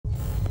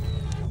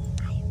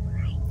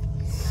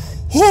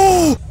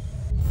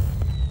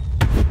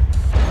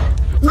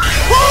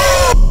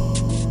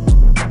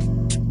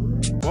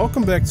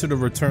Welcome back to the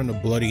Return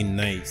of Bloody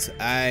Nights.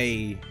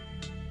 I'm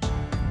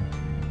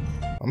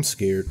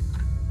scared.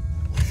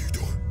 What are you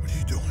doing? What are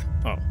you doing?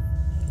 Oh,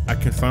 I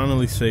can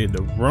finally say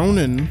the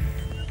Ronin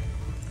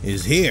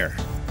is here.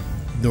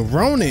 The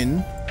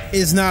Ronin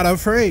is not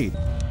afraid.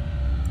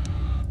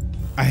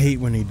 I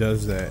hate when he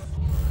does that.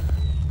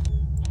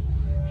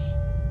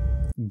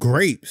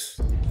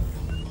 Grapes.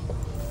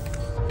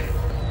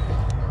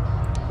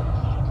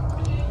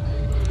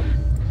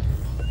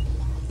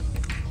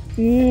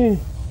 Ooh.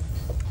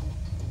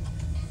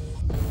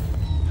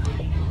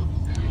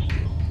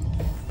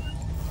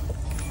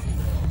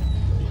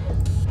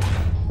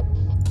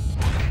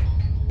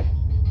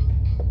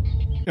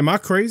 Am I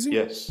crazy?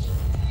 Yes.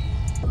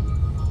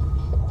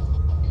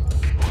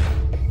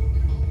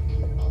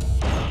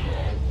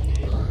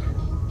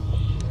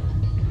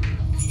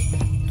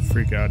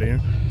 Freak out here.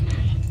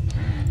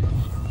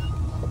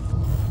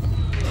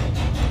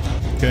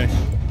 Okay,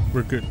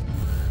 we're good.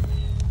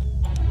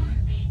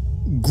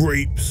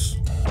 Grapes.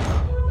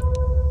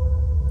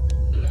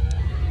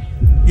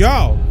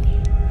 Yo.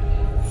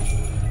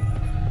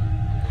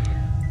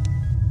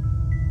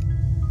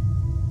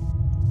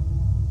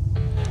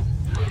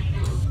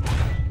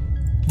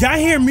 Y'all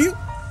hear me?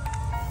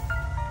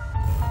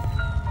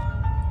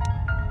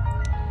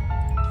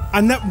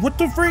 What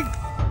the freak?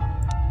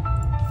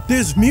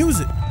 There's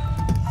music.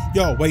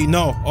 Yo, wait,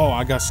 no. Oh,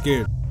 I got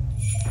scared.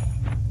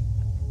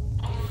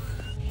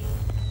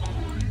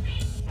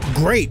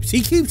 Grapes. He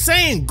keeps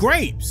saying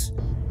grapes.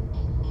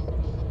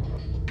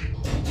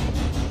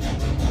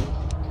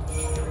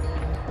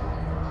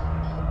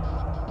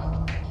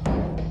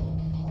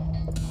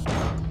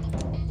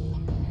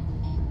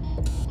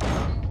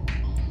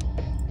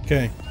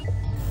 Okay.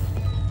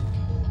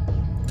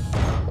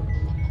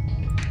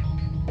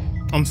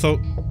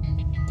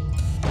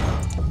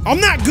 I'm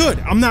not good.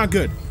 I'm not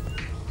good.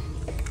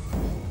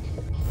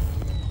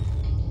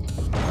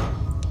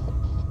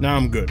 Now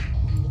I'm good.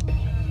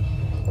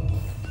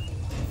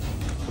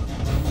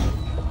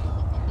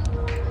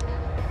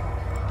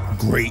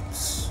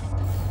 Grapes.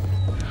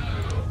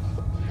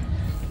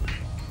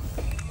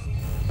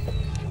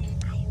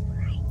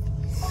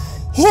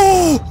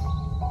 Oh!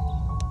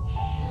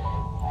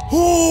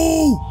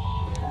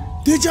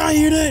 Oh! Did y'all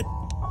hear that?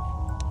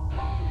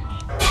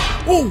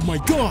 Oh my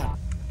God!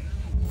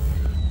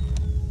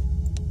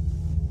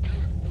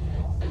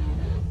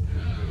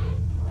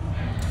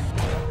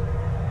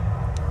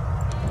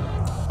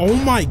 Oh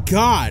my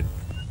God!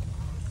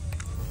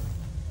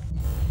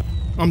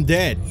 I'm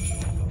dead.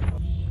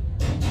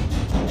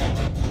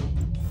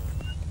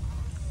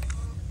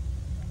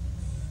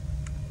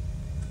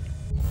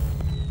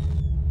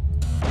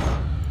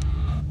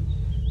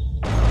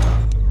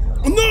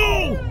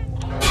 No!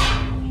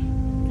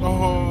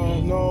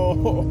 Oh no!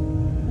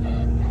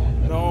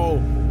 No!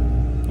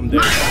 I'm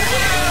dead.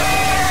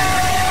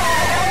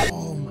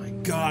 Oh my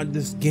God!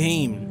 This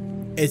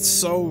game, it's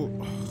so.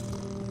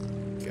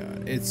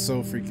 It's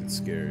so freaking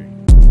scary.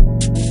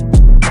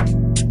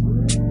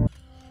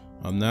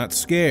 I'm not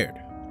scared.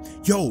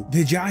 Yo,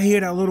 did y'all hear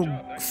that little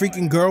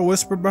freaking girl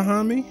whisper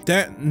behind me?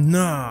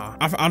 Nah.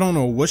 I don't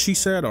know what she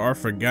said or I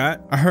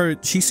forgot. I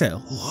heard she said,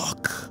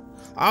 look.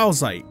 I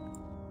was like.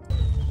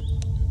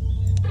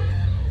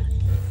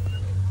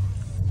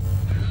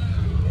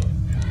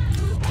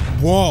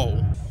 Whoa.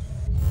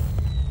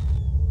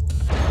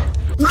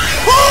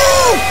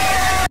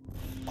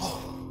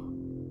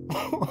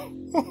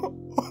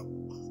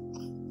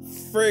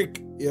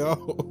 Frick, yo,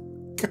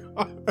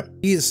 God.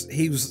 He was,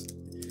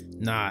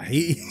 nah,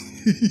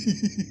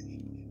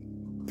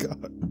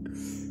 God,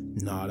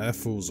 nah, that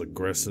fool's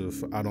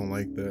aggressive. I don't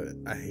like that.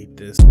 I hate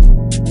this.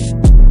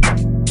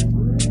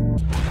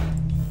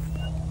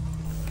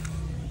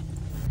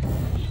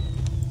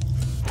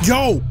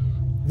 Yo,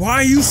 why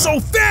are you so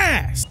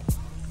fast?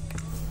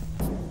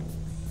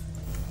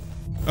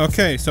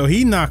 Okay, so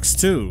he knocks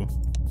too.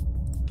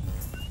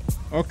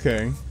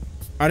 Okay,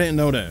 I didn't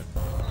know that.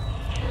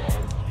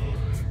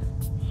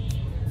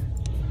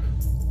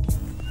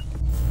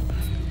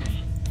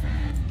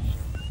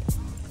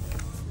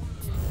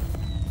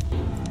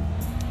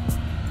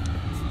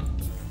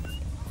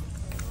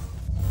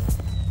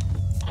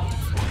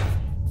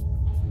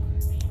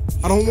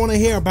 I don't want to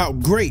hear about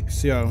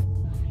grapes, yo.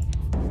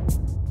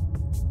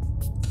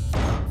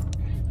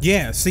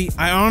 Yeah, see,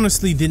 I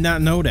honestly did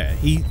not know that.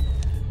 He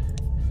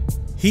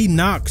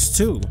knocks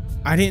too.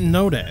 I didn't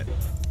know that.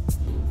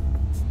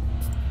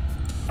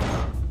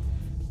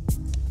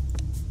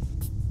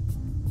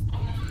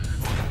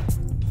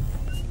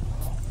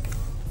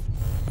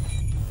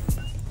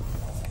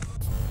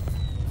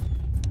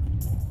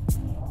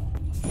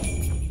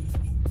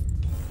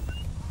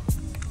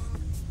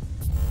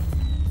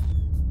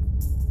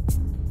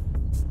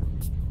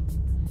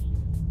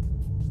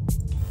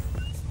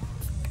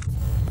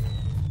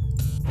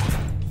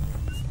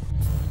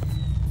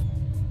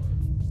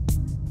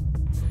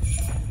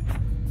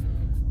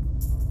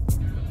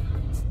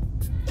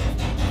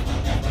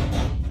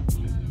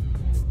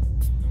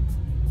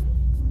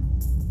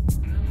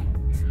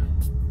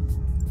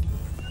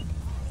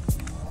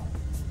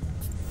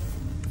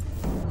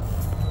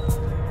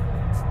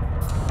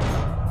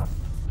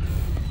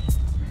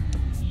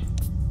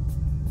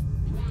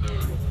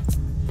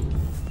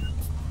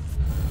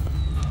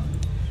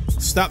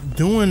 Stop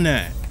doing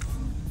that.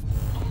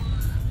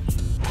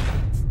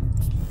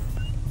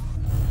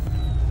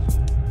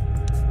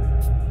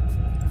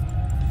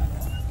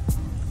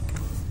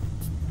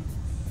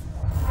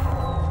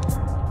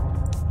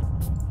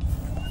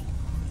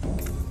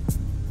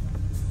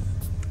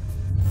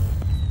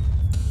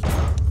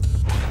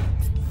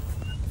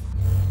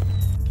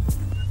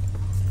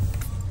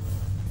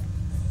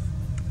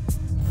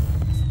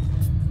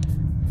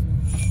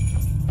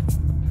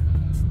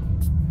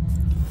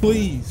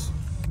 Please.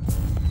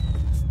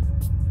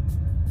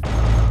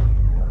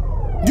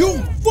 You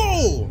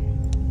fool!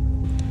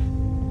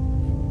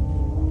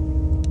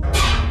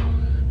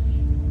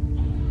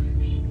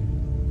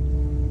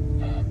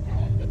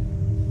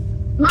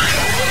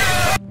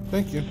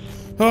 Thank you.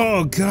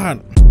 Oh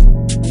God.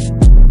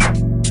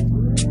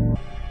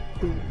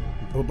 Boom,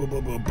 boom, boom,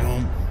 boom,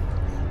 boom,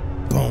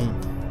 boom,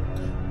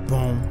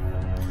 boom,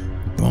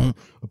 boom,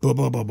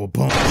 boom, boom,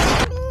 boom.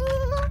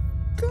 Oh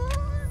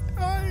God,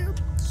 I am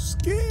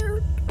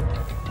scared.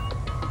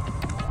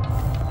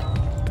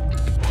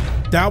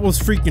 That was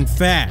freaking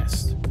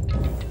fast.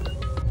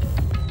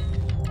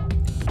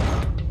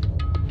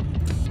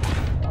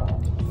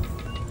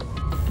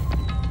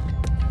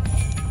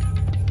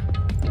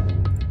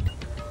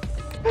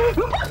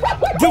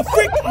 You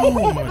freak!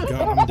 Oh my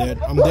God, I'm dead.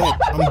 I'm dead.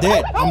 I'm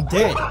dead. I'm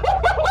dead.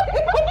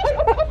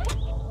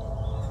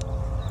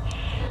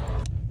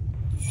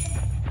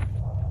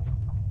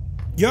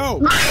 Yo,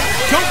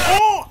 come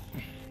on!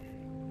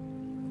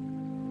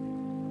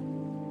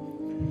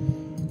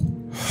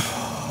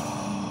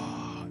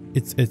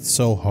 It's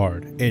so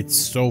hard. It's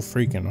so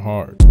freaking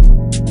hard.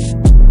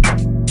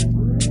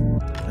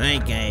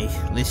 Alright guys,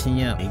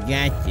 listen up. I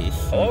got this.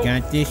 Hello? You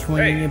got this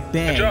one in your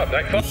bag. good job,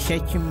 Night Cop. You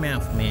shut your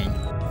mouth, man.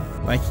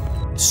 Watch,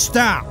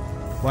 Stop!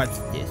 watch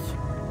this.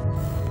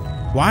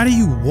 Why do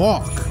you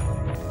walk?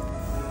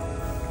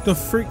 The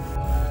freak.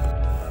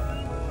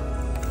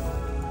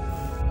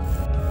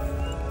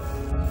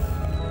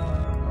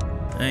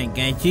 Alright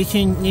guys,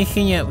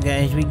 listen up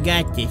guys. We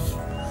got this.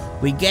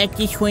 We got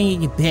this one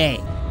in the bag.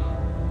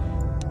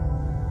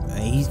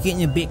 He's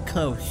getting a bit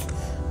close.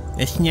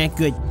 That's not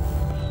good.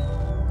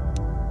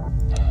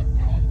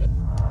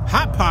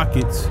 Hot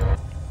Pockets.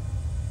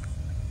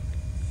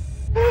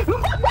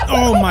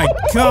 Oh my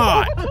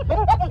God.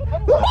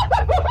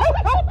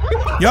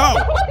 Yo.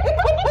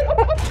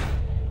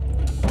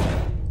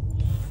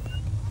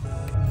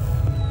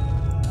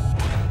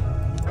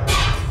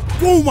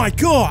 Oh my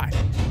God.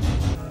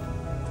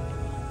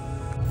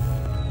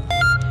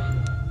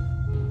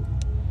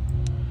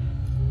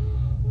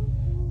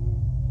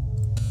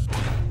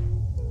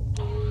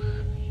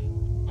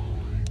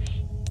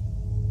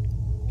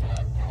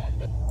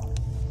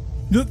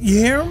 Look, you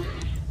hear him?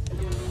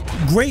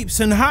 Grapes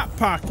and Hot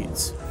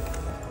Pockets.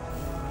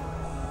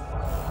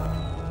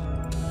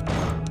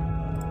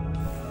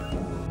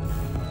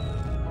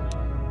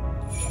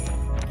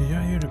 Did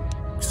y'all hear the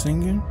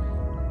singing?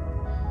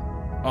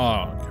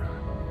 Oh, God.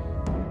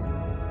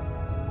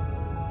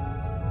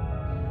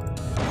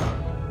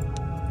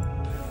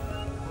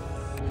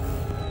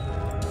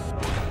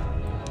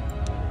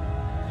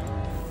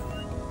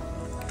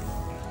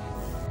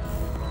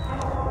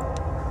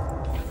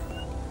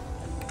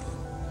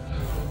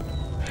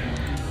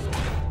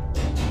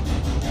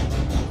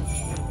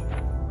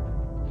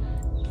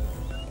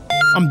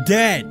 I'm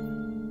dead.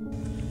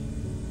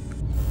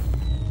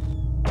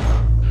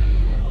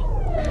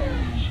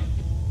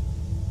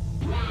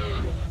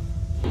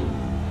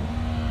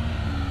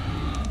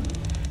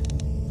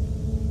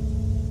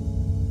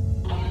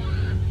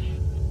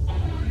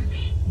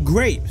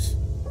 Grapes.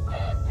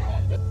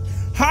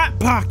 Hot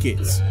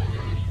Pockets.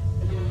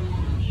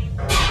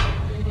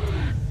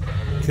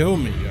 Kill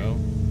me, yo.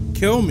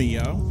 Kill me,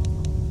 yo.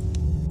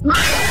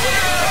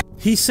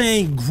 He's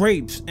saying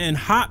grapes and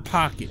Hot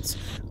Pockets.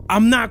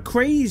 I'm not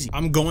crazy.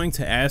 I'm going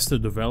to ask the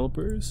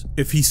developers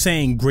if he's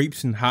saying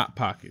grapes and Hot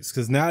Pockets,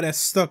 because now that's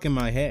stuck in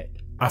my head.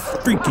 I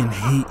freaking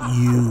hate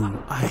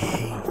you. I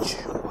hate you.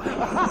 I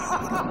hate you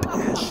with a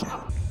passion.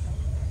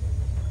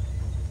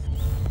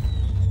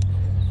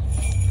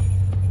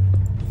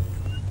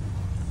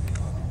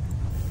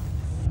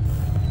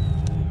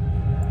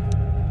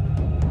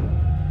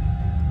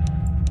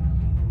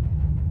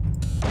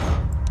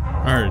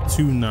 I heard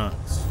 2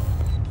 knocks.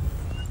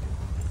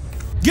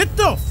 Get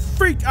the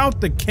freak out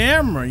the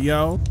camera,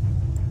 yo.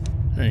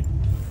 Hey.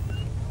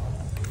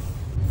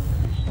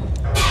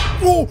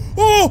 Oh,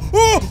 oh,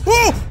 oh,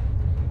 oh!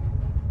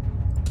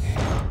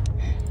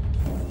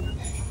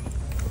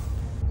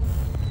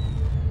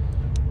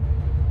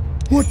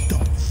 What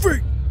the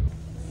freak?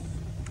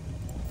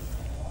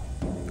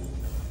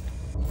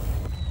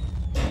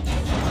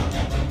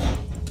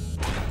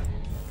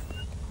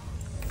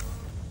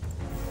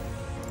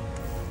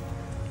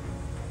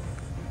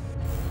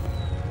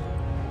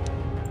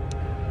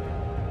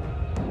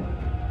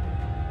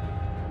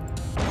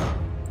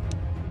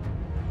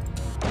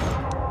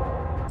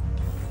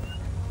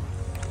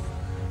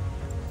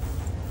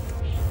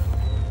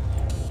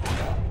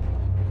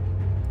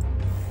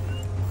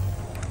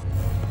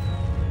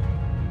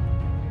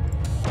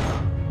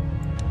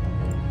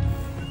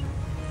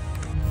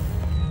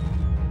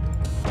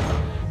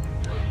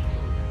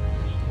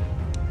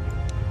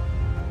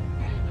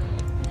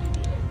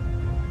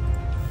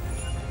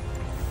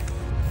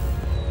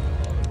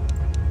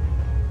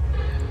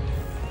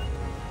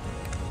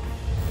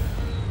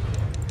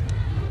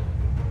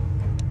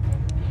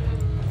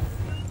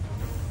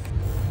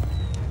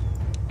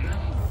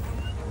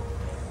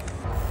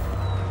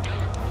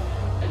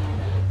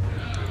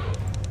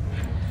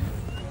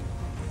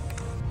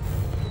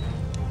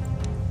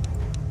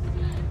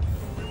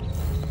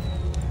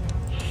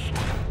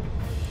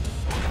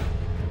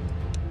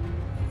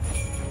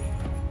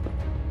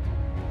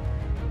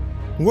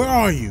 Where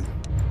are you?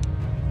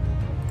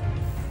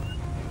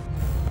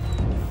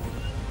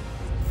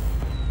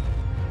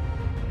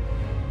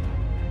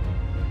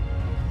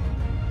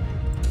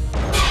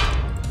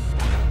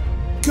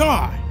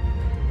 God!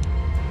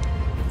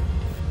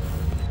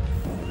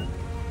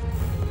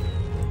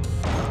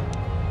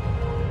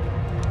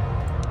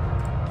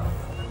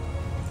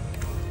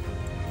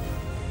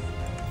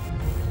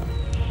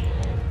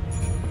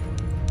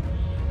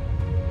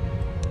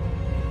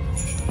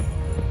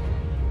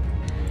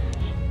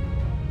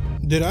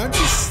 Did I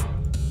just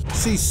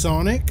see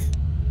Sonic?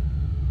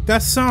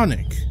 That's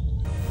Sonic.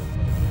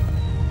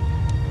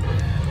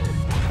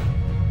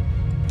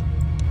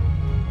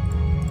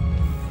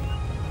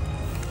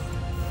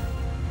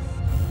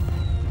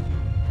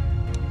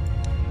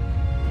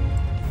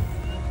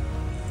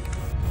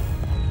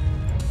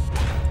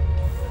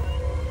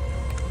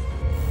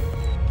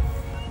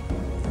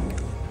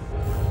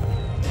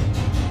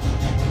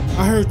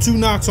 I heard 2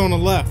 knocks on the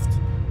left.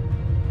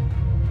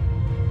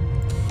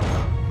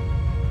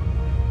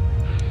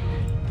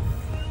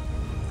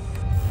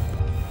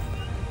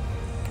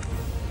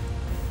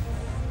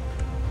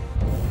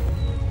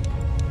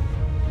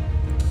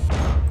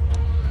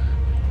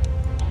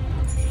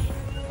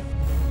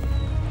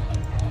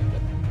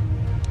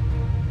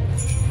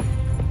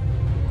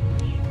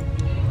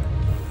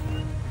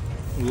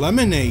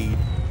 Lemonade.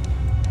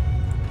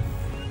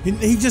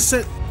 He just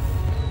said.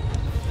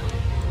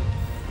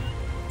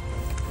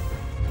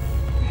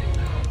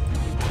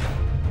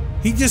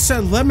 He just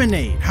said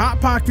lemonade.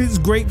 Hot Pockets,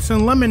 grapes,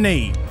 and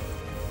lemonade.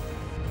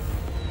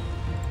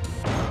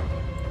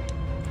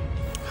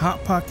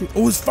 Hot Pocket.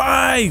 Oh, it's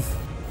 5.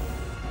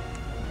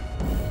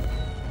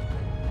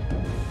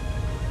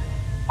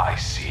 I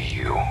see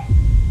you,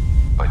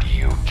 but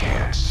you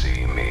can't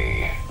see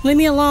me. Leave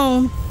me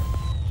alone.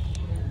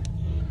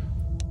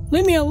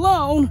 Leave me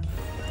alone.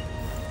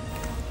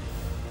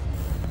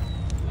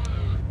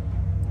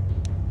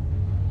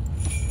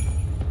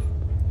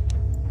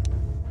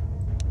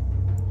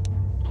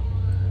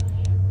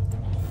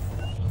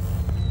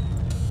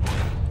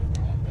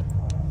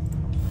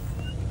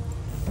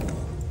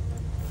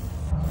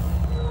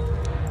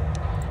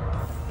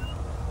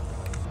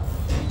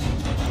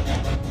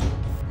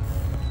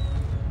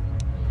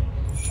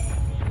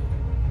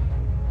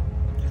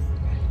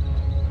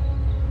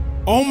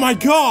 Oh my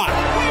God!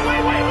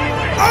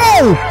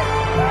 Oh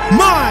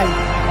my!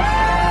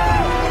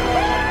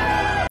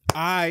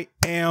 I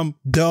am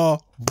the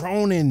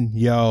Ronin,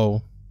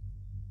 yo.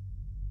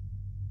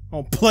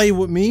 Don't play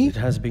with me. It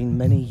has been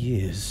many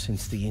years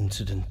since the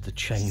incident that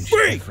changed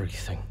Freak!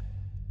 everything.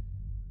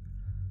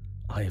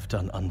 I have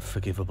done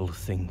unforgivable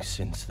things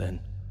since then.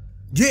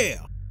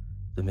 Yeah.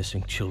 The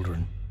missing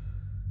children.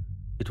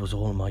 It was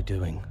all my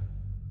doing.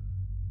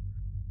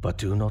 But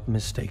do not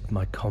mistake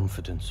my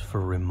confidence for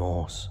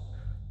remorse,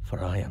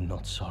 for I am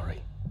not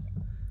sorry.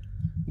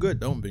 Good,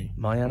 don't be.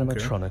 My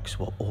animatronics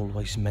were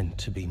always meant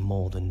to be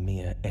more than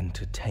mere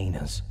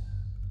entertainers.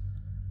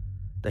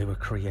 They were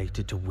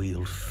created to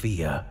wield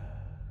fear,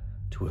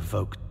 to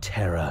evoke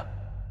terror,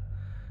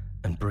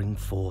 and bring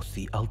forth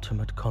the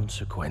ultimate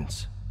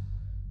consequence,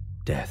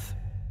 death.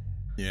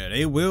 Yeah,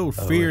 they will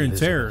fear and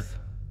terror. Elizabeth,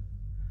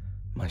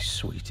 my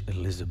sweet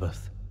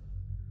Elizabeth.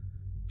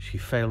 She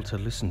failed to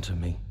listen to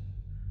me,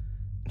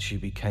 and she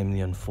became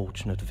the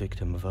unfortunate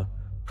victim of a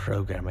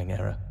programming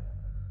error,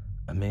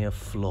 a mere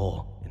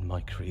flaw in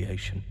my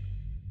creation.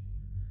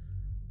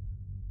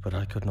 But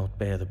I could not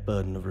bear the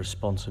burden of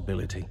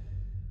responsibility,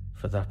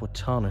 for that would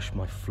tarnish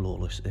my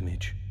flawless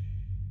image.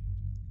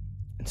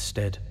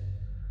 Instead,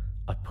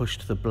 I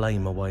pushed the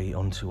blame away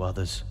onto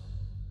others,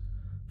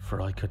 for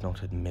I could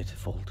not admit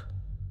fault.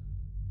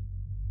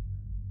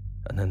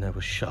 And then there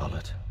was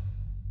Charlotte,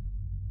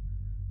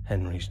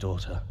 Henry's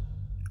daughter.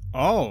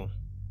 Oh.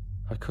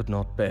 I could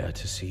not bear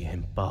to see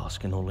him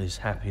bask in all his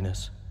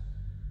happiness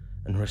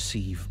and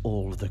receive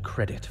all the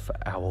credit for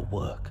our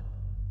work.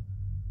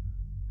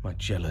 My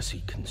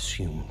jealousy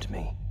consumed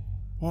me.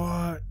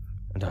 What?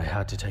 And I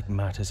had to take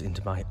matters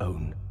into my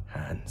own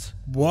hands.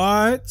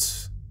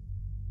 What?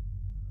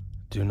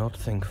 Do not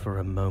think for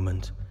a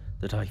moment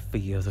that I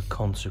fear the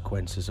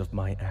consequences of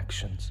my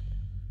actions.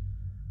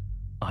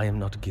 I am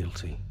not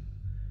guilty,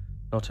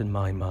 not in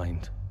my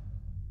mind.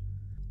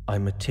 I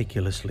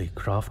meticulously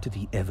crafted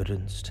the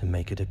evidence to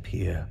make it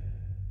appear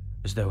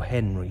as though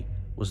Henry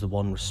was the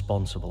one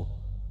responsible,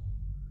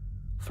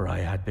 for I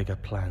had bigger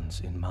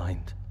plans in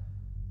mind.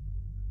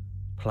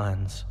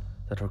 Plans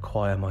that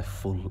require my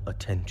full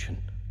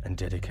attention and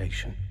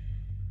dedication.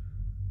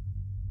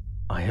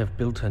 I have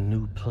built a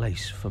new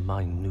place for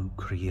my new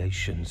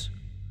creations,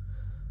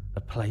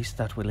 a place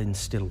that will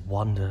instill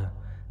wonder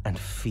and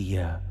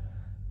fear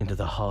into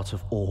the heart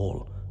of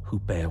all who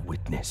bear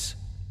witness.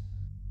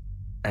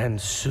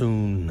 And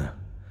soon,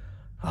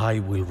 I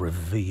will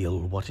reveal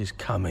what is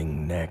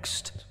coming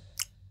next.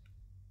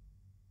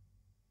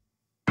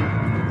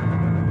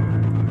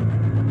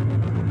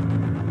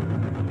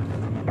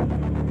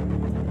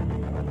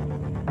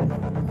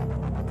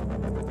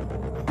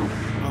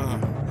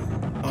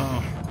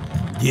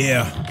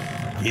 Yeah.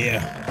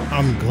 Yeah,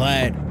 I'm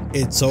glad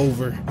it's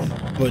over,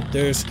 but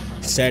there's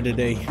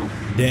Saturday,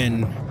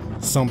 then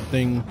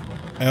something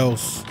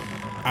else.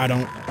 I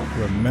don't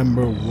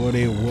remember what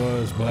it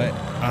was, but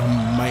I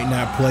might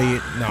not play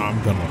it. No,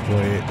 I'm gonna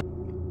play it.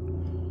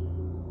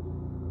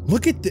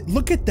 Look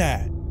at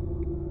that.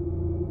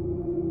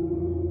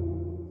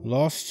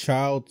 Lost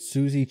child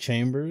Susie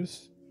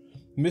Chambers,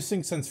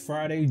 missing since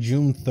Friday,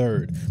 June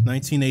 3rd,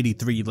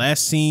 1983.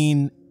 Last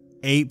seen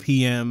 8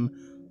 p.m.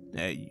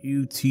 at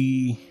UT.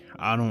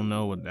 I don't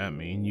know what that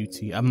means.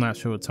 UT. I'm not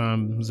sure what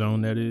time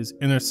zone that is.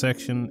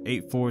 Intersection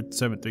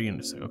 8473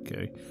 intersection.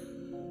 Okay.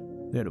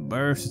 Date of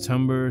birth,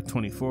 September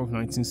 24th,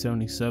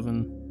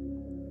 1977.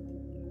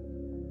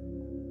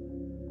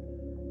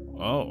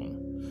 Oh.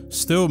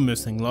 Still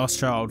missing. Lost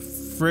child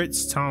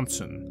Fritz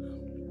Thompson.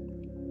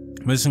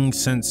 Missing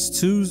since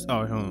Tuesday,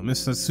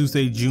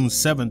 June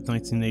 7th,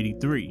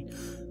 1983.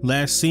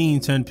 Last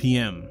seen 10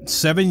 p.m.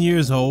 7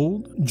 years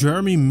old.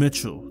 Jeremy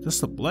Mitchell.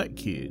 Just a black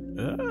kid.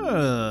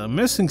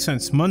 Missing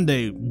since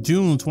Monday,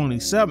 June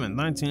 27th,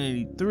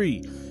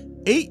 1983.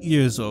 8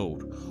 years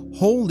old.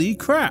 Holy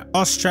crap.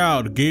 Lost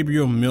child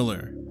Gabriel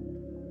Miller.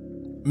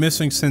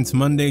 Missing since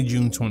Monday,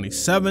 June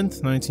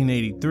 27th,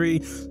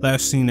 1983.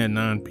 Last seen at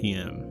 9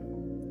 p.m.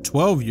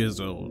 12 years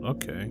old.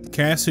 Okay.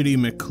 Cassidy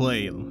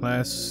McClay.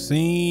 Last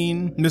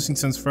seen. Missing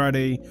since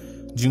Friday,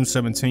 June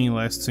 17th.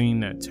 Last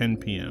seen at 10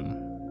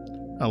 p.m.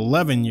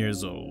 11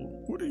 years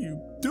old. What are you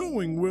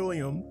doing,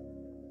 William?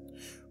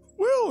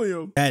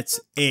 William! That's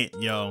it,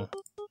 yo.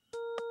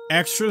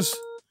 Extras?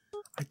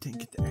 I didn't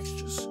get the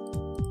extras.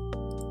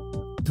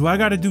 Do I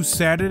gotta do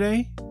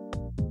Saturday?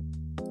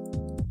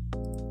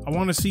 I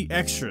want to see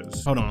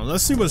extras. Hold on,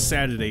 let's see what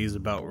Saturday is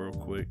about real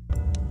quick.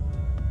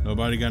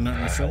 Nobody got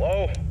nothing to say?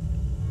 Hello?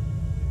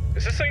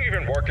 Is this thing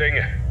even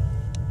working?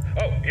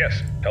 Oh,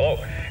 yes.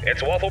 Hello.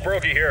 It's Waffle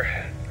Brogy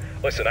here.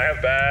 Listen, I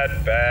have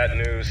bad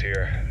news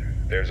here.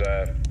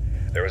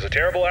 There was a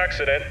terrible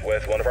accident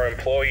with one of our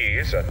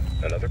employees at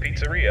another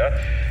pizzeria.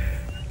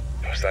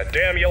 It was that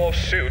damn yellow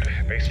suit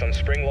based on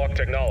spring lock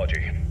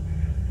technology.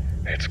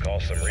 It's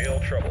caused some real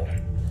trouble.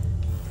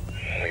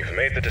 We've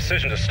made the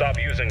decision to stop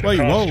using the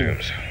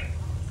costumes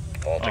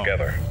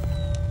altogether.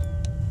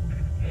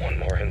 One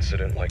more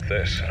incident like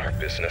this and our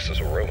business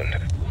is ruined.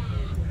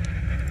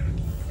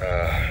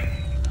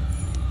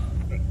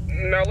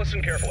 Now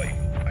listen carefully.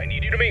 I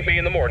need you to meet me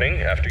in the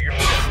morning after your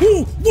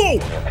shift. Whoa!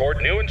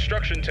 Record new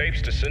instruction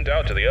tapes to send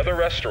out to the other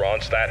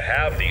restaurants that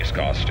have these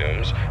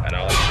costumes, and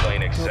I'll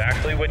explain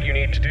exactly what you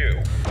need to do.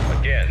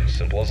 Again,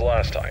 simple as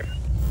last time.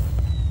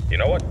 You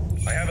know what?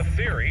 I have a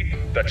theory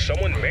that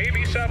someone may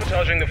be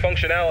sabotaging the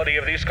functionality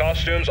of these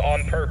costumes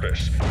on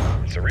purpose.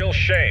 It's a real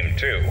shame,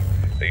 too.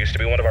 They used to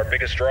be one of our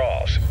biggest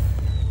draws.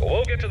 But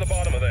we'll get to the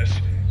bottom of this.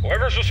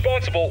 Whoever's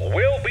responsible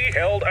will be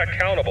held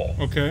accountable.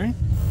 Okay.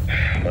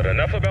 But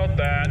enough about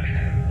that.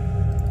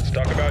 Let's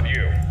talk about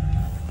you.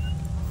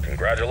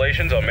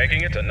 Congratulations on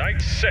making it to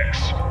night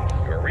 6.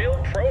 You're a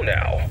real pro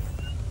now.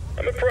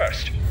 I'm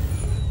impressed.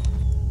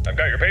 I've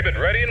got your payment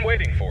ready and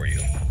waiting for you.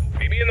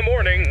 Meet me in the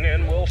morning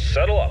and we'll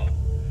settle up.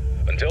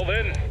 Until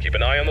then, keep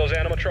an eye on those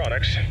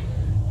animatronics.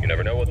 You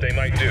never know what they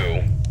might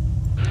do.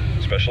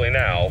 Especially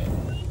now.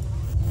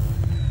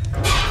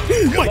 Oh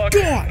Good my luck,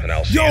 god! and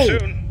I'll see you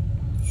soon.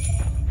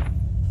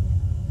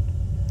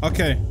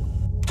 Okay.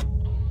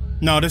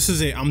 No, this is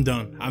it. I'm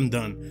done.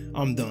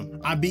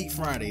 I beat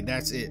Friday.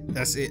 That's it.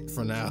 That's it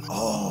for now.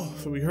 Oh,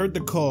 so we heard the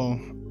call.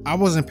 I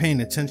wasn't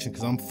paying attention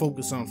because I'm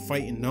focused on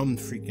fighting them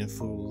freaking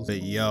fools.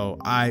 But yo,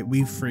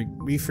 we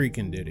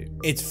freaking did it.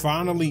 It's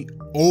finally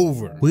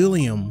over.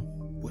 William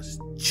was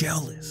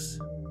jealous.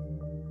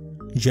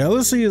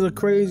 Jealousy is a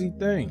crazy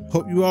thing.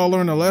 Hope you all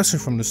learned a lesson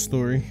from this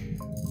story.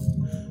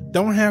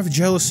 Don't have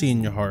jealousy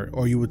in your heart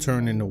or you will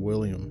turn into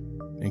William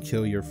and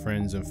kill your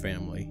friends and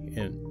family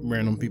and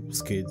random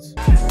people's kids.